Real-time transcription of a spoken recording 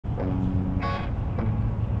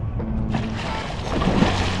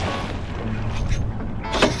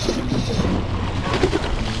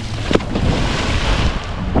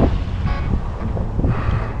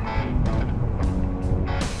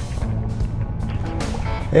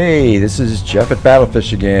Hey, this is Jeff at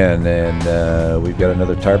Battlefish again, and we've got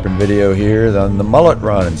another tarpon video here on the Mullet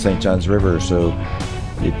Run in St. Johns River. So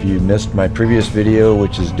if you missed my previous video,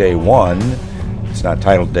 which is day one, it's not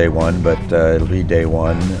titled day one, but it'll be day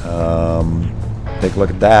one, take a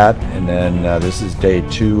look at that. And then this is day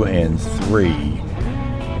 2 and 3,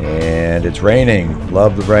 and it's raining.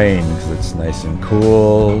 Love the rain because it's nice and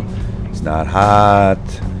cool, it's not hot,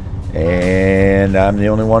 and I'm the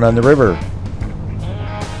only one on the river.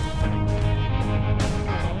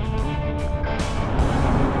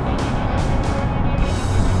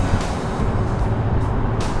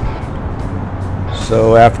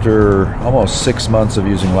 So after almost 6 months of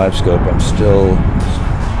using LiveScope, I'm still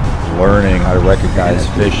learning how to recognize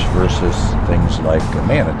fish versus things like a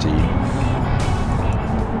manatee.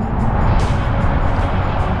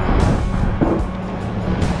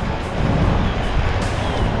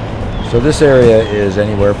 So this area is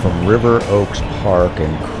anywhere from River Oaks Park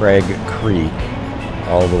and Craig Creek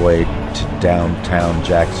all the way to downtown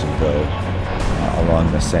Jacksonville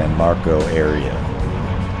along the San Marco area.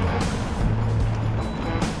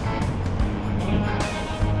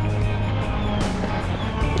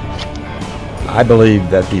 I believe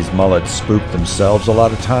that these mullets spook themselves a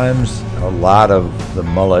lot of times. A lot of the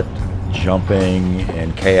mullet jumping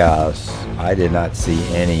and chaos, I did not see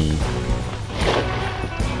any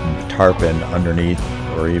tarpon underneath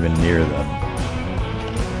or even near them.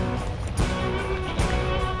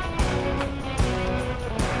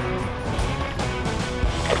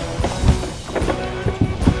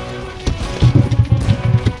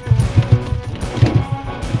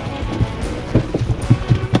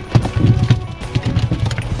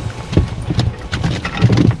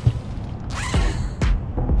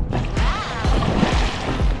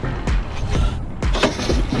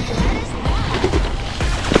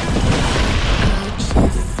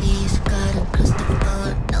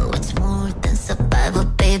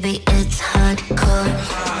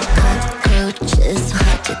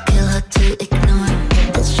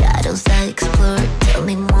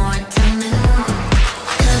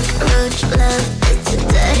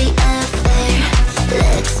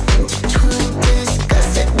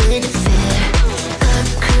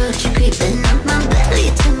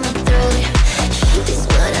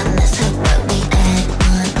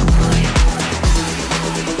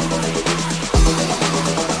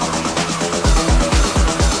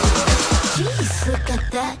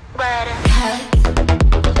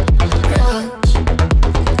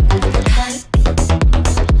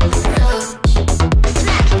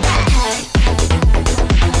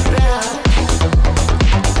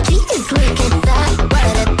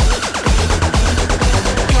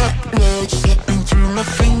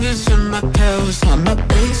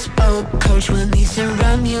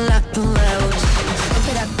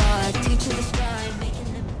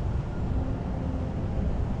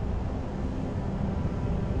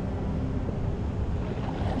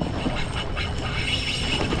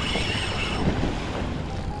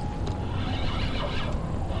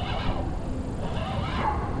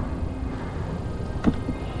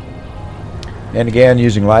 And again,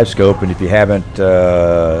 using LiveScope, and if you haven't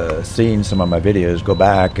seen some of my videos, go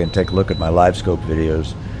back and take a look at my LiveScope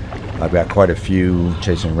videos. I've got quite a few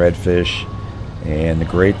chasing redfish, and the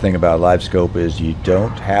great thing about LiveScope is you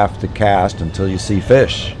don't have to cast until you see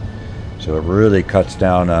fish. So it really cuts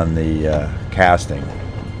down on the casting.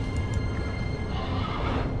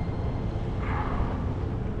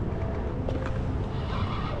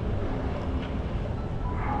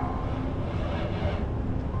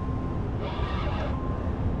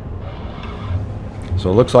 So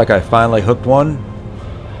it looks like I finally hooked one,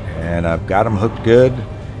 and I've got them hooked good,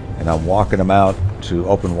 and I'm walking them out to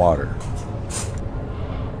open water.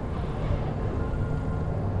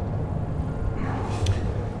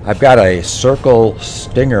 I've got a circle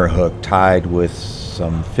stinger hook tied with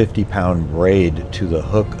some 50-pound braid to the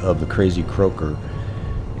hook of the crazy croaker,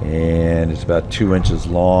 and it's about 2 inches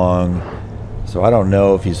long. So I don't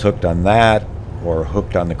know if he's hooked on that or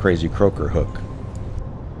hooked on the crazy croaker hook.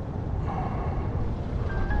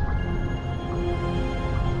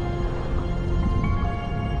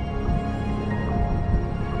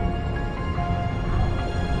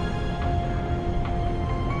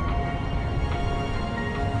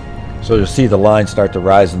 So you'll see the line start to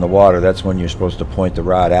rise in the water. That's when you're supposed to point the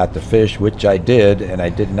rod at the fish, which I did, and I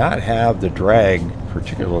did not have the drag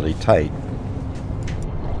particularly tight.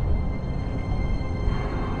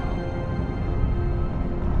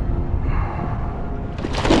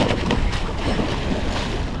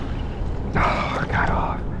 Oh, got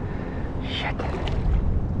off. Shit.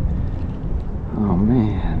 Oh,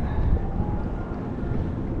 man.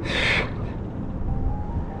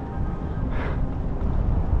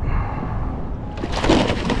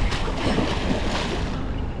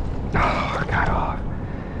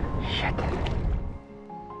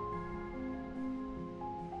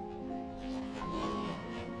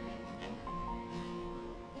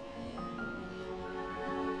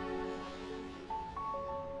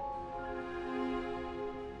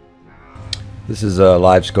 This is a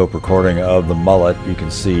LiveScope recording of the mullet. You can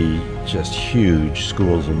see just huge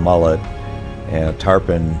schools of mullet and a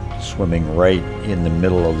tarpon swimming right in the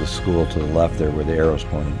middle of the school to the left there where the arrow's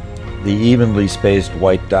pointing. The evenly spaced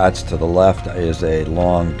white dots to the left is a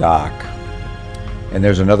long dock. And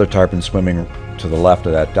there's another tarpon swimming to the left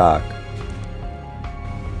of that dock.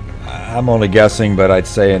 I'm only guessing, but I'd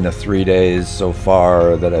say in the 3 days so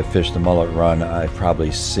far that I've fished the Mullet Run, I've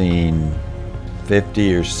probably seen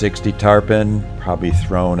 50 or 60 tarpon, probably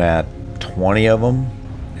thrown at 20 of them,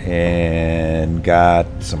 and got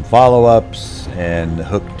some follow-ups and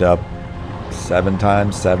hooked up 7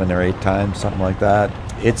 or 8 times, something like that.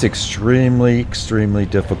 It's extremely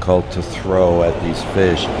difficult to throw at these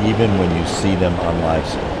fish, even when you see them on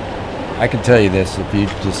LiveScope. I can tell you this, if you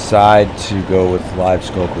decide to go with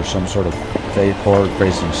LiveScope or some sort of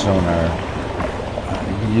forward-facing sonar,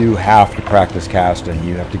 you have to practice casting.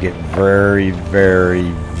 You have to get very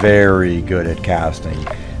good at casting,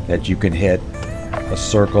 that you can hit a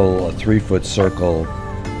circle, a 3-foot circle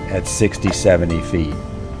at 60, 70 feet,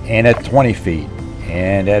 and at 20 feet,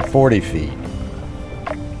 and at 40 feet.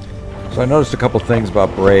 So I noticed a couple things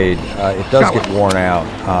about braid. It does get worn out.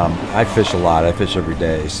 I fish a lot. I fish every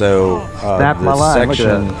day. So the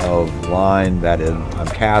section of line that I'm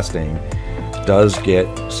casting does get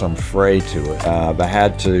some fray to it. I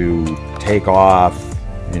had to take off,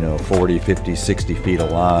 40, 50, 60 feet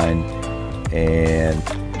of line and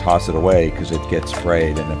toss it away because it gets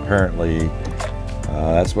frayed. And apparently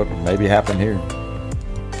that's what maybe happened here.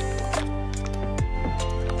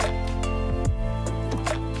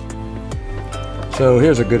 So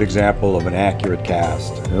here's a good example of an accurate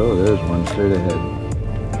cast. Oh, there's one straight ahead.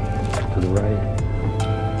 To the right.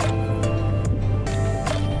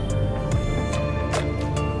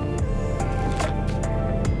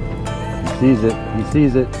 He sees it. He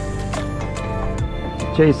sees it.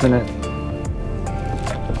 He's chasing it.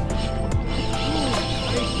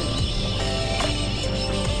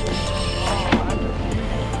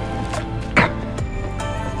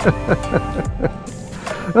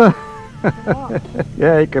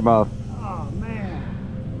 Yeah, he came off. Oh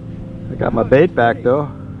man! I got my bait back though.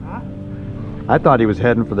 Huh? I thought he was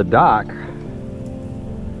heading for the dock,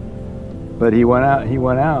 but he went out.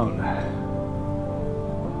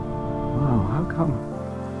 Wow, how come?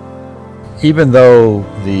 Even though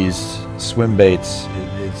these swim baits,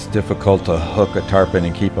 it's difficult to hook a tarpon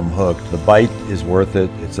and keep them hooked, the bite is worth it.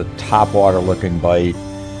 It's a topwater looking bite.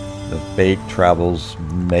 The bait travels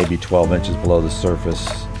maybe 12 inches below the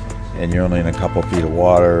surface, and you're only in a couple feet of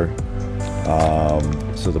water,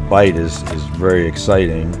 so the bite is very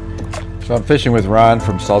exciting. So I'm fishing with Ron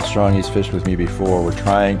from Saltstrong. He's fished with me before. We're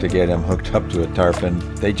trying to get him hooked up to a tarpon.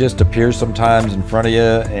 They just appear sometimes in front of you,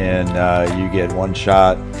 and you get one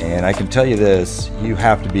shot. And I can tell you this, you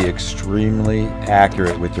have to be extremely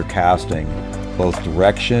accurate with your casting, both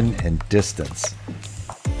direction and distance.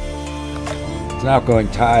 It's an outgoing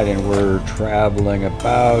tide, and we're traveling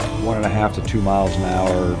about 1.5 to 2 miles an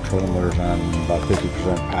hour. Trolling motors on about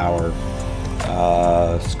 50% power.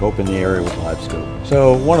 Scoping the area with LiveScope.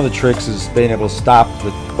 So one of the tricks is being able to stop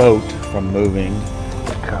the boat from moving.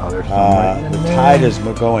 The tide is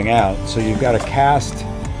going out, so you've got to cast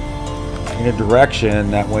in a direction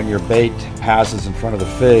that when your bait passes in front of the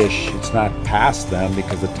fish, it's not past them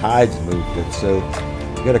because the tide's moved it. So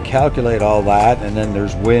you got to calculate all that, and then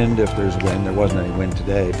there's wind if there's wind. There wasn't any wind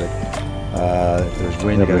today, but if there's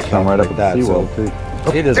wind, you got to calculate right up that. So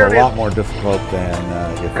it is a lot more difficult than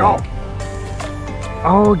you think.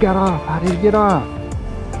 Oh, got off. How did he get off?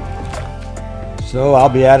 So I'll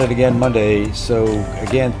be at it again Monday. So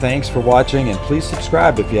again, thanks for watching, and please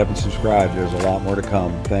subscribe if you haven't subscribed. There's a lot more to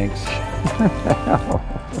come. Thanks.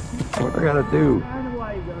 What do I gotta do? I know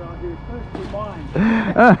why you got off. You're supposed to be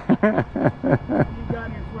blind.